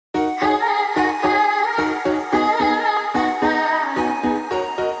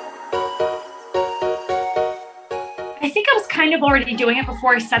kind of already doing it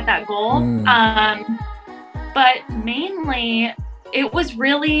before I set that goal. But mainly it was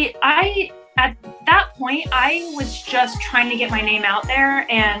really, at that point, I was just trying to get my name out there.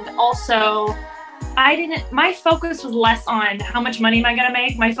 And also my focus was less on how much money am I going to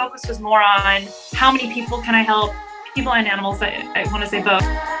make. My focus was more on how many people can I help, people and animals. I want to say both.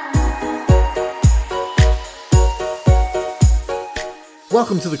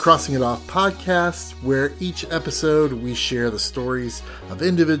 Welcome to the Crossing It Off podcast, where each episode we share the stories of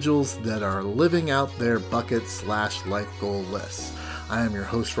individuals that are living out their bucket/life goal lists. I am your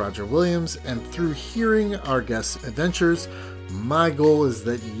host, Roger Williams, and through hearing our guests' adventures, my goal is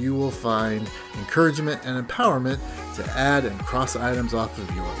that you will find encouragement and empowerment to add and cross items off of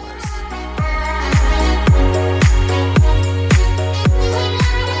your list.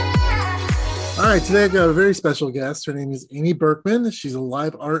 All right, today I've got a very special guest. Her name is Amy Burkman. She's a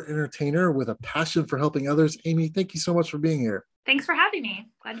live art entertainer with a passion for helping others. Amy, thank you so much for being here. Thanks for having me.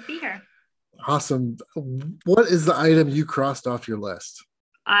 Glad to be here. Awesome. What is the item you crossed off your list?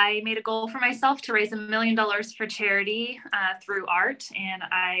 I made a goal for myself to raise $1 million for charity through art, and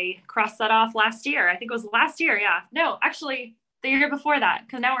I crossed that off last year. I think it was last year, yeah. No, actually, the year before that,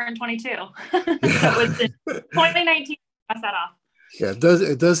 because now we're in 22. So it was in 2019 I crossed that off. Yeah,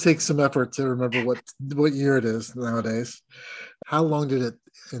 it does take some effort to remember what year it is nowadays. How long did it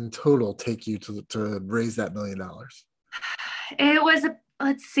in total take you to raise that $1 million? It was,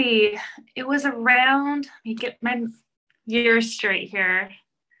 let's see, it was around, let me get my years straight here.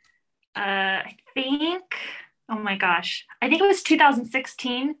 I think, oh my gosh, I think it was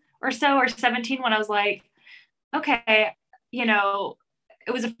 2016 or so, or 17, when I was like, okay, it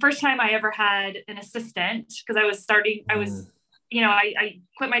was the first time I ever had an assistant, because I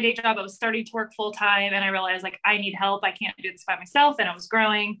quit my day job. I was starting to work full time, and I realized, like, I need help. I can't do this by myself. And I was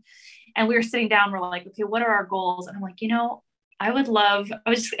growing, and we were sitting down. We're like, okay, what are our goals? And I'm like, I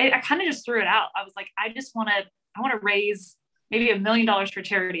kind of just threw it out. I was like, I want to raise maybe $1 million for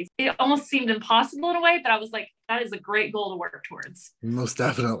charities. It almost seemed impossible in a way, but I was like, that is a great goal to work towards. Most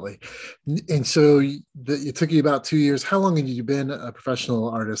definitely. And so it took you about 2 years. How long had you been a professional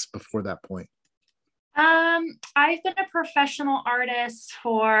artist before that point? I've been a professional artist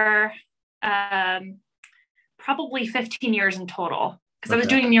for probably 15 years in total, because I was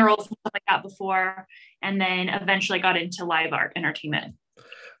doing murals and stuff like that before, and then eventually got into live art entertainment.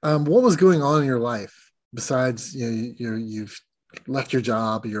 What was going on in your life besides you've left your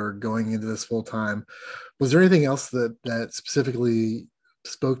job, you're going into this full time? Was there anything else that specifically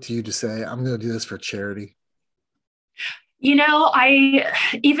spoke to you to say, I'm going to do this for charity?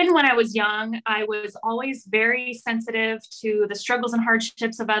 Even when I was young, I was always very sensitive to the struggles and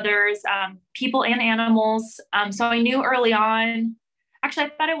hardships of others, people and animals. So I knew early on, actually, I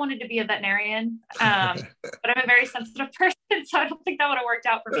thought I wanted to be a veterinarian, but I'm a very sensitive person, so I don't think that would have worked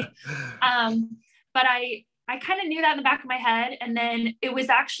out for me. But I kind of knew that in the back of my head. And then it was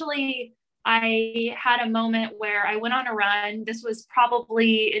actually, I had a moment where I went on a run. This was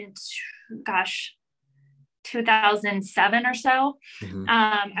probably in, 2007 or so. Mm-hmm.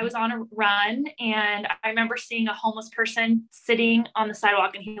 I was on a run, and I remember seeing a homeless person sitting on the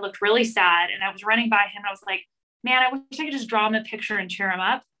sidewalk, and he looked really sad. And I was running by him. I was like, man, I wish I could just draw him a picture and cheer him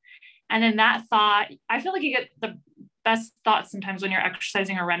up. And then that thought, I feel like you get the best thoughts sometimes when you're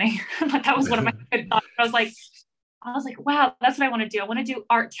exercising or running. But that was one of my good thoughts. I was like, wow, that's what I want to do. I want to do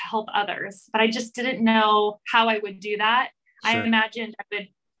art to help others, but I just didn't know how I would do that. Sure. I imagined I would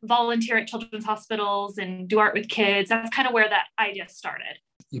volunteer at children's hospitals and do art with kids. That's kind of where that idea started.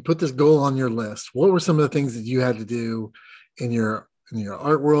 You put this goal on your list. What were some of the things that you had to do in your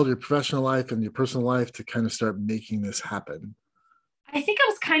art world, your professional life, and your personal life to kind of start making this happen? I think I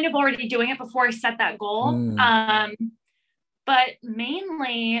was kind of already doing it before I set that goal. But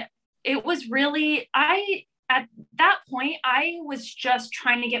mainly it was really, at that point, I was just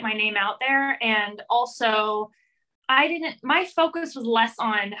trying to get my name out there. And also my focus was less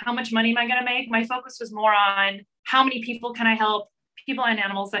on how much money am I going to make. My focus was more on how many people can I help, people and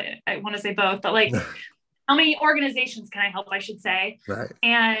animals. I want to say both, but like how many organizations can I help, I should say. Right.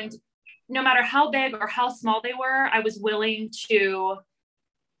 And no matter how big or how small they were, I was willing to,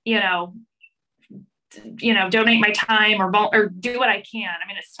 donate my time or do what I can. I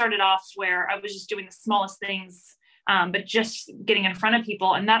mean, it started off where I was just doing the smallest things, but just getting in front of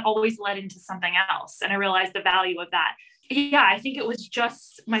people. And that always led into something else. And I realized the value of that. Yeah, I think it was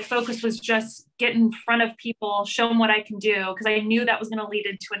just, my focus was just get in front of people, show them what I can do. Because I knew that was going to lead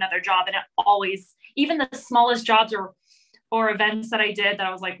into another job. And it always, even the smallest jobs or events that I did that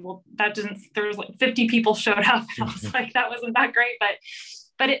I was like, well, there was like 50 people showed up. And I was like, that wasn't that great,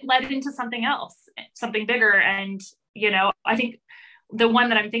 but it led into something else, something bigger. And I think the one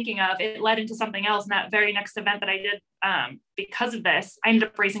that I'm thinking of, it led into something else. And that very next event that I did, because of this, I ended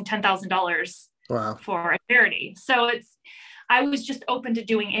up raising $10,000 Wow. for a charity. So I was just open to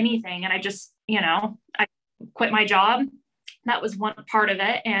doing anything. And I just, I quit my job. That was one part of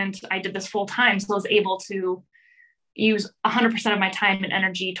it. And I did this full time. So I was able to use 100% of my time and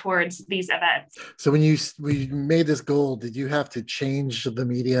energy towards these events. So when you made this goal, did you have to change the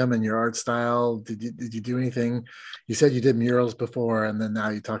medium and your art style? Did you do anything? You said you did murals before, and then now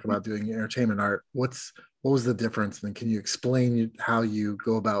you talk about doing entertainment art. What was the difference? And can you explain how you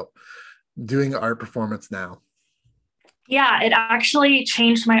go about doing art performance now? Yeah, it actually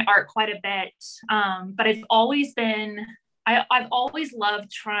changed my art quite a bit. But I've always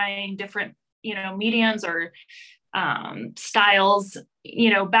loved trying different, mediums or styles.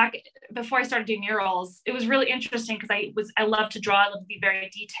 Back before I started doing murals, it was really interesting because I love to draw. I love to be very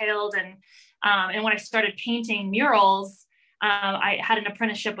detailed, and when I started painting murals, I had an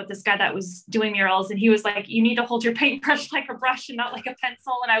apprenticeship with this guy that was doing murals, and he was like, "You need to hold your paintbrush like a brush and not like a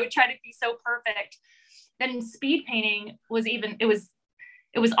pencil." And I would try to be so perfect. Then speed painting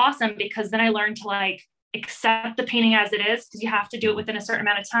it was awesome, because then I learned to like accept the painting as it is, because you have to do it within a certain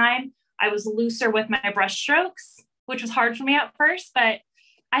amount of time. I was looser with my brush strokes, which was hard for me at first, but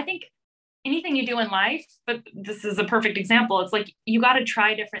I think anything you do in life, but this is a perfect example. It's like, you got to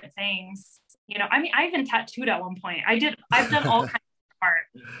try different things. I even tattooed at one point. I've done all kinds of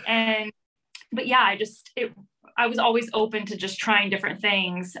art, but yeah, I was always open to just trying different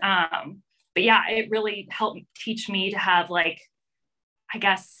things. But yeah, it really helped teach me to have, like, I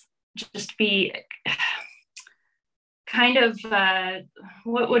guess, just be kind of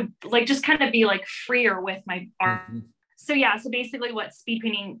what would like just kind of be like freer with my art. Mm-hmm. So yeah, so basically what speed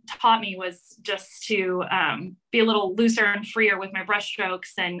painting taught me was just to be a little looser and freer with my brush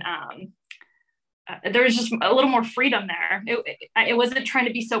strokes, and there was just a little more freedom there. It wasn't trying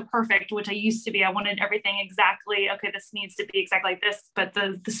to be so perfect, which I used to be. I wanted everything exactly, okay, this needs to be exactly like this, but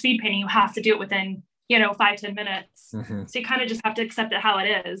the speed painting, you have to do it within 5-10 minutes. Mm-hmm. So you kind of just have to accept it how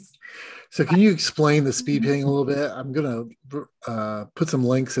it is. So can you explain the speed painting a little bit? I'm going to put some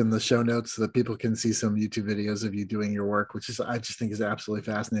links in the show notes so that people can see some YouTube videos of you doing your work, I just think is absolutely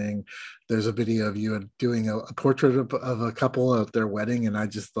fascinating. There's a video of you doing a portrait of a couple at their wedding, and I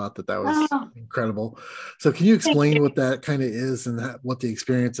just thought that was incredible. So can you explain what that kind of is, and what the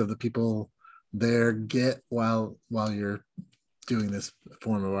experience of the people there get while you're doing this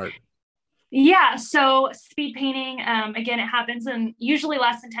form of art? Yeah, so speed painting, again, it happens in usually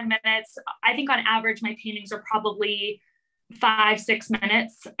less than 10 minutes. I think on average, my paintings are probably 5-6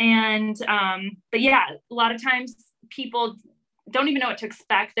 minutes. And, but yeah, a lot of times people don't even know what to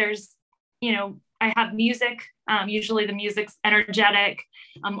expect. There's, I have music, usually the music's energetic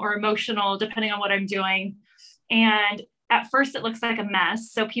or emotional, depending on what I'm doing. And at first it looks like a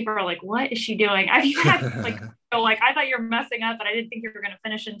mess. So people are like, what is she doing? I've even had I thought you were messing up, but I didn't think you were going to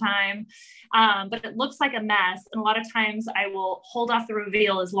finish in time. But it looks like a mess. And a lot of times I will hold off the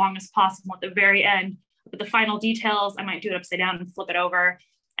reveal as long as possible at the very end. But the final details, I might do it upside down and flip it over.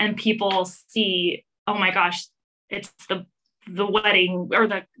 And people see, oh my gosh, it's the wedding, or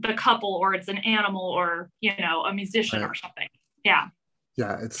the couple, or it's an animal, or, a musician, right, or something. Yeah.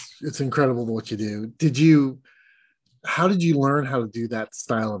 Yeah. It's incredible what you do. How did you learn how to do that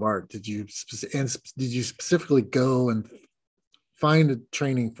style of art? Did you specifically go and find a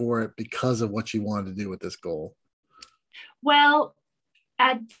training for it because of what you wanted to do with this goal? Well,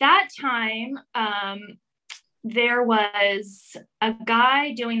 at that time, there was a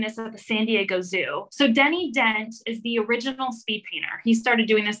guy doing this at the San Diego Zoo. So Denny Dent is the original speed painter. He started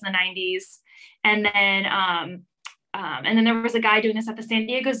doing this in the 90s. And then there was a guy doing this at the San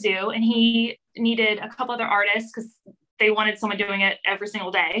Diego Zoo, and he needed a couple other artists because they wanted someone doing it every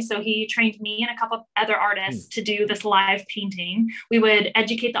single day. So he trained me and a couple other artists to do this live painting. We would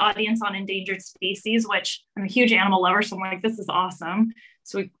educate the audience on endangered species, which I'm a huge animal lover. So I'm like, this is awesome.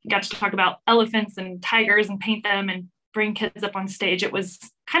 So we got to talk about elephants and tigers and paint them and bring kids up on stage. It was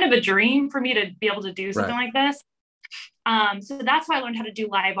kind of a dream for me to be able to do something like this. So that's why I learned how to do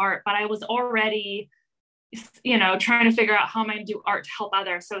live art, but I was already trying to figure out how am I going to do art to help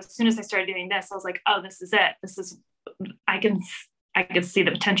others. So as soon as I started doing this, I was like, oh, this is it. I can see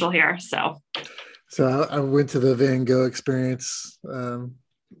the potential here. So I went to the Van Gogh experience a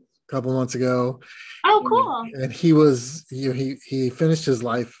couple months ago. Oh, cool. And he was, he finished his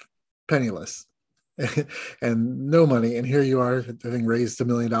life penniless and no money. And here you are, having raised $1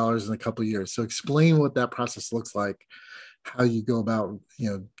 million in a couple of years. So explain what that process looks like, how you go about,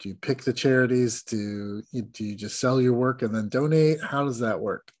 do you pick the charities? Do you just sell your work and then donate? How does that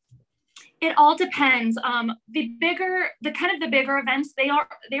work? It all depends. The bigger events, they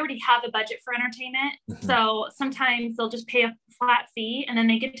already have a budget for entertainment. Mm-hmm. So sometimes they'll just pay a flat fee and then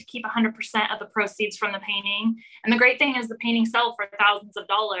they get to keep 100% of the proceeds from the painting. And the great thing is the paintings sell for thousands of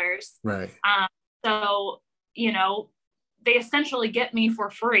dollars. Right. So, they essentially get me for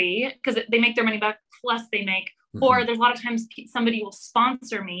free because they make their money back plus they make, mm-hmm. or there's a lot of times somebody will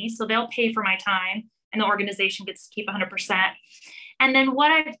sponsor me. So they'll pay for my time and the organization gets to keep 100%. And then what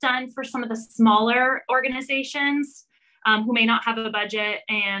I've done for some of the smaller organizations who may not have a budget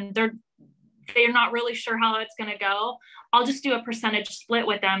and they're not really sure how it's going to go, I'll just do a percentage split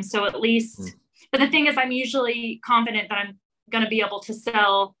with them. So at least, but the thing is, I'm usually confident that I'm going to be able to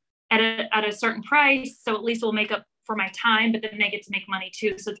sell at a certain price. So at least we'll make up for my time, but then they get to make money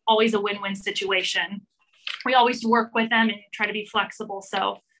too. So it's always a win-win situation. We always work with them and try to be flexible.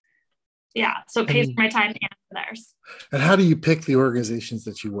 So yeah, so it pays for my time and for theirs. And how do you pick the organizations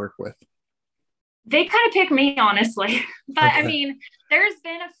that you work with? They kind of pick me, honestly. But okay. I mean, there's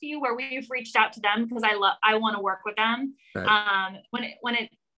been a few where we've reached out to them because I want to work with them. Right.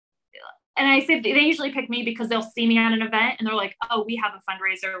 And I say they usually pick me because they'll see me at an event and they're like, oh, we have a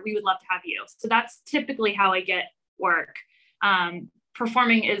fundraiser. We would love to have you. So that's typically how I get work.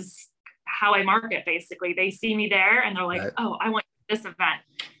 Performing is how I market, basically. They see me there and they're like, right. Oh, I want this event.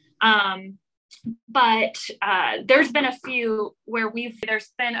 But there's been a few where we've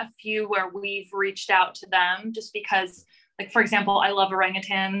reached out to them just because, like, for example, I love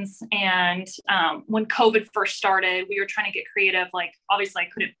orangutans. And when COVID first started, we were trying to get creative. Like, obviously I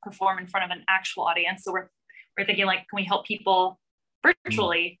couldn't perform in front of an actual audience. So we're thinking, like, can we help people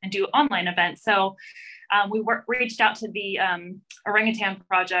virtually and do online events? So we reached out to the Orangutan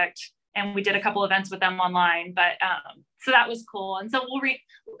Project and we did a couple events with them online, but so that was cool. And so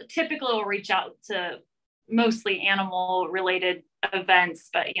typically we'll reach out to mostly animal related events,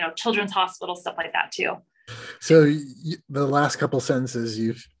 but children's hospital, stuff like that too. So the last couple sentences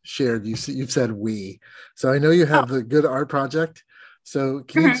you've shared, you've said we. So I know you have the Good Art Project. So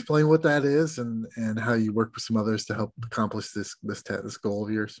can you mm-hmm. explain what that is and how you work with some others to help accomplish this goal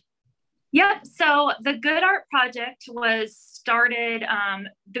of yours? Yep. So the Good Art Project was started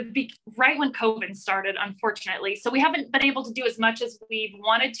right when COVID started, unfortunately. So we haven't been able to do as much as we've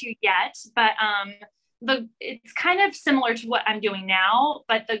wanted to yet, but it's kind of similar to what I'm doing now,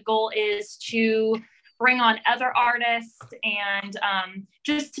 but the goal is to bring on other artists and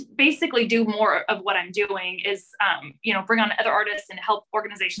just basically do more of what I'm doing is, bring on other artists and help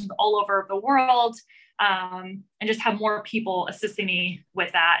organizations all over the world and just have more people assisting me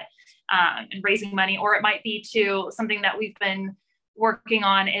with that. And raising money, or it might be to something that we've been working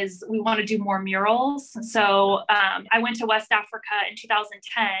on is we want to do more murals. So I went to West Africa in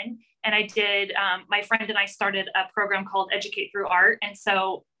 2010 and I did, my friend and I started a program called Educate Through Art. And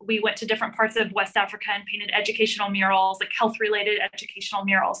so we went to different parts of West Africa and painted educational murals, like health related educational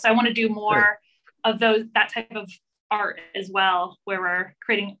murals. So I want to do more of that type of art as well, where we're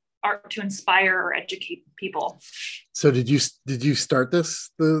creating art to inspire or educate people. So did you start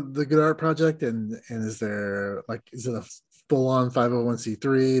the Good Art Project and is it a full-on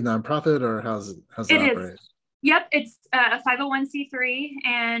 501c3 nonprofit or how's it operate? Yep, it's a 501c3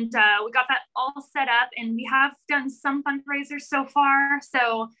 and we got that all set up and we have done some fundraisers so far.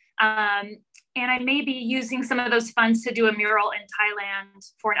 So and I may be using some of those funds to do a mural in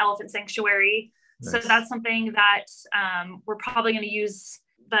Thailand for an elephant sanctuary. Nice. So that's something that we're probably going to use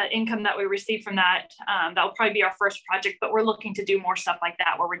the income that we receive from that. That will probably be our first project, but we're looking to do more stuff like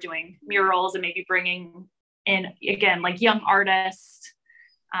that where we're doing murals and maybe bringing in, again, like young artists.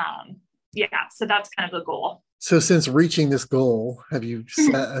 So that's kind of the goal. So since reaching this goal, have you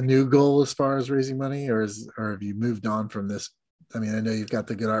set a new goal as far as raising money or have you moved on from this? I mean, I know you've got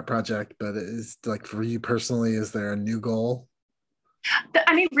the Good Art Project, but is like for you personally, is there a new goal?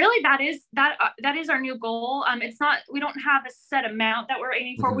 I mean, really, that is our new goal. It's not, we don't have a set amount that we're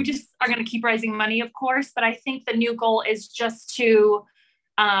aiming for. Mm-hmm. We just are going to keep raising money, of course. But I think the new goal is just to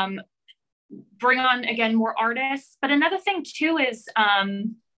bring on, again, more artists. But another thing too is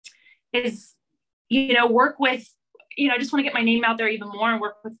work with, I just want to get my name out there even more and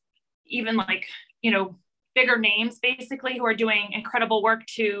work with even bigger names basically who are doing incredible work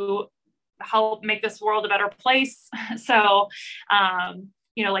to help make this world a better place. So,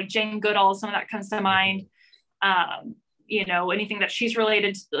 like Jane Goodall, some of that comes to mind. Anything that she's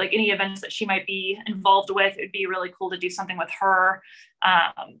related to, like any events that she might be involved with, it'd be really cool to do something with her,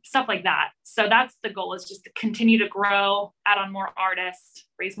 stuff like that. So that's the goal, is just to continue to grow, add on more artists,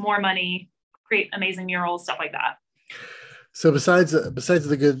 raise more money, create amazing murals, stuff like that. So besides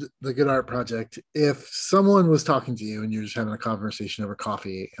the good art project, if someone was talking to you and you're just having a conversation over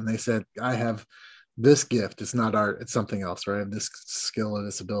coffee and they said, I have this gift, it's not art, it's something else, right? I have this skill or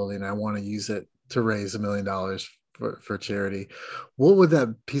this ability and I want to use it to raise $1 million for charity. What would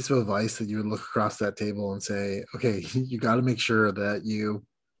that piece of advice that you would look across that table and say, okay, you got to make sure that you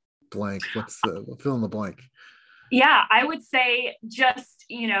blank, fill in the blank? Yeah, I would say just,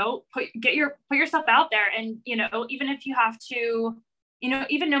 put yourself out there, and, even if you have to,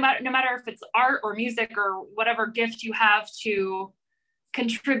 even no matter if it's art or music or whatever gift you have to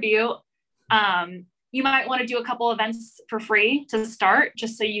contribute, you might want to do a couple events for free to start,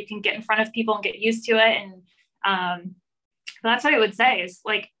 just so you can get in front of people and get used to it. And that's what I would say is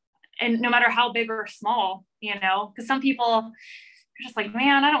like, and no matter how big or small, because some people just like,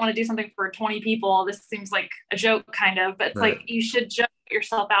 man, I don't want to do something for 20 people. This seems like a joke kind of, but it's right. Like, you should just put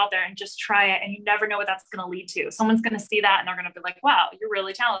yourself out there and just try it. And you never know what that's going to lead to. Someone's going to see that and they're going to be like, wow, you're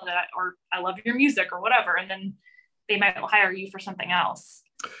really talented, or I love your music or whatever. And then they might hire you for something else.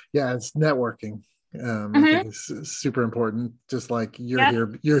 Yeah. It's networking. I think it's super important. Just like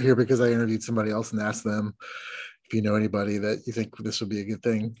you're here because I interviewed somebody else and asked them, if you know anybody that you think this would be a good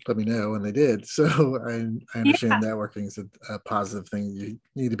thing, let me know. And they did. So I understand networking is a positive thing you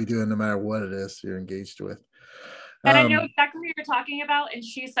need to be doing no matter what it is you're engaged with. And I know exactly what you're talking about. And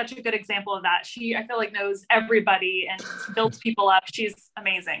she's such a good example of that. I feel like knows everybody and builds people up. She's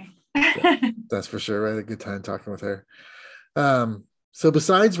amazing. Yeah, that's for sure. I had a good time talking with her. So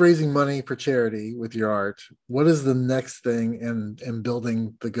besides raising money for charity with your art, what is the next thing in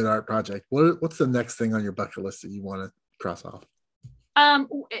building the Good Art Project? What's the next thing on your bucket list that you want to cross off?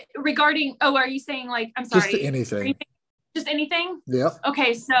 Regarding, are you saying like, I'm sorry. Just anything. Just anything? Yeah.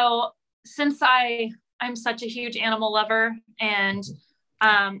 Okay. So since I'm such a huge animal lover, and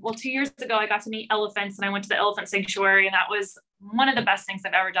 2 years ago I got to meet elephants and I went to the elephant sanctuary, and that was one of the best things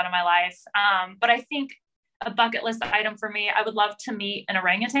I've ever done in my life. But I think a bucket list item for me, I would love to meet an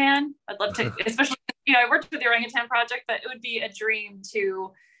orangutan. I'd love to, especially, I worked with the orangutan project, but it would be a dream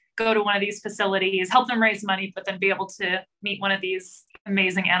to go to one of these facilities, help them raise money, but then be able to meet one of these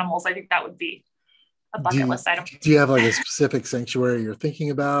amazing animals. I think that would be a bucket list item. Do you have like a specific sanctuary you're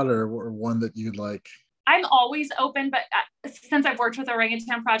thinking about, or one that you'd like? I'm always open, but since I've worked with the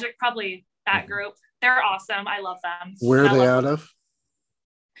orangutan project, probably that group. They're awesome. I love them. Where are they out of?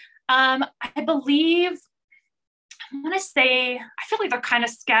 I believe, I want to say, I feel like they're kind of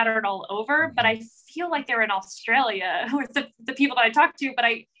scattered all over, but I feel like they're in Australia with the people that I talked to, but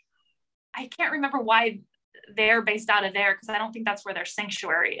I can't remember why they're based out of there, because I don't think that's where their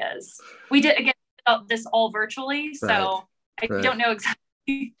sanctuary is. We did, again, this all virtually, so I don't know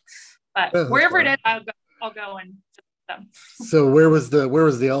exactly, but wherever it is, I'll go and visit them. So where was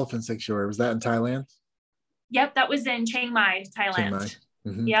the elephant sanctuary? Was that in Thailand? Yep, that was in Chiang Mai, Thailand. Chiang Mai.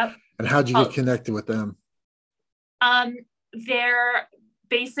 Mm-hmm. Yep. And how'd you get connected with them? They're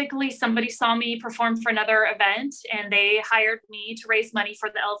basically, somebody saw me perform for another event and they hired me to raise money for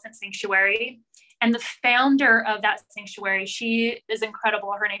the elephant sanctuary. And the founder of that sanctuary, she is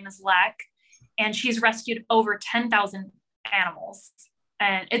incredible. Her name is Lek, and she's rescued over 10,000 animals.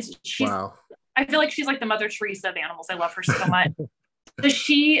 And wow. I feel like she's like the Mother Teresa of animals. I love her so much. So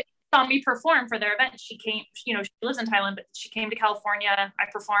she saw me perform for their event. She came, she lives in Thailand, but she came to California. I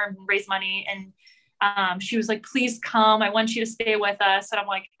performed and raised money, and she was like, please come. I want you to stay with us. And I'm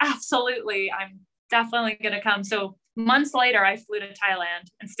like, absolutely. I'm definitely going to come. So months later, I flew to Thailand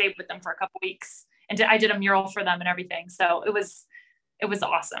and stayed with them for a couple of weeks. And I did a mural for them and everything. So it was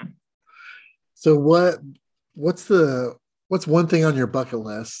awesome. So what's one thing on your bucket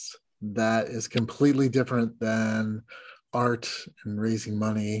list that is completely different than art and raising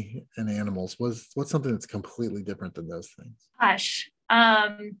money and animals? What's something that's completely different than those things? Gosh.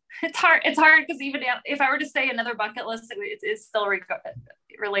 It's hard because even if I were to say another bucket list, it's still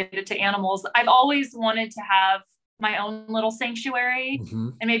related to animals. I've always wanted to have my own little sanctuary,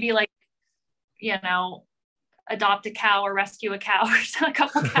 and maybe like, adopt a cow or rescue a cow or a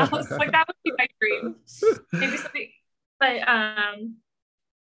couple cows. Like, that would be my dream. Maybe something, but I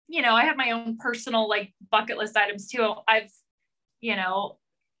have my own personal like bucket list items too. I've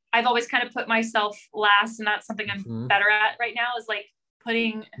always kind of put myself last, and that's something I'm better at right now, is like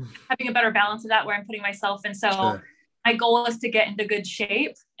having a better balance of that, where I'm putting myself in. So my goal is to get into good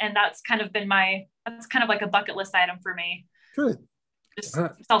shape. And that's kind of like a bucket list item for me. Good. Just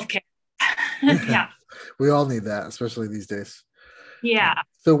self-care. Yeah. We all need that, especially these days. Yeah.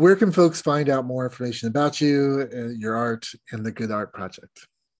 So where can folks find out more information about you, your art, and the Good Art Project?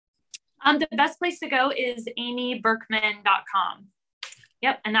 The best place to go is amyburkman.com.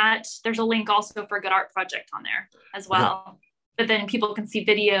 Yep. And there's a link also for a good art project on there as well. Okay. But then people can see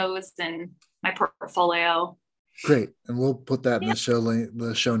videos and my portfolio. Great. And we'll put that in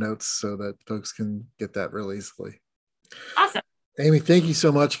the show notes so that folks can get that real easily. Awesome. Amy, thank you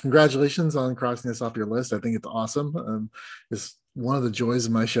so much. Congratulations on crossing this off your list. I think it's awesome. It's one of the joys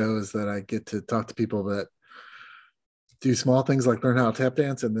of my show is that I get to talk to people that do small things like learn how to tap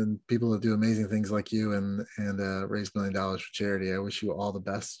dance, and then people that do amazing things like you and raise $1 million for charity. I wish you all the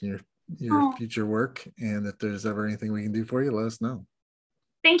best in your future work. And if there's ever anything we can do for you, let us know.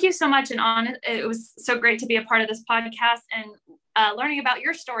 Thank you so much. And it was so great to be a part of this podcast and learning about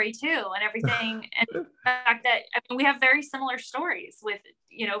your story too and everything. And the fact that we have very similar stories with,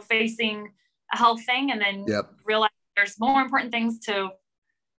 facing a health thing and then realize there's more important things to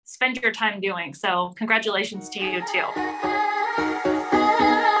spend your time doing. So congratulations to you too.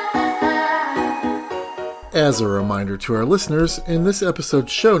 As a reminder to our listeners, in this episode's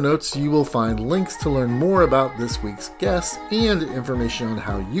show notes, you will find links to learn more about this week's guest and information on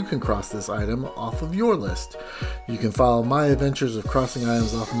how you can cross this item off of your list. You can follow my adventures of crossing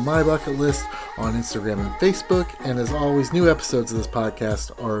items off my bucket list on Instagram and Facebook. And as always, new episodes of this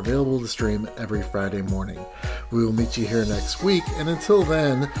podcast are available to stream every Friday morning. We will meet you here next week. And until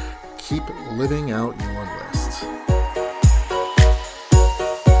then, keep living out your list.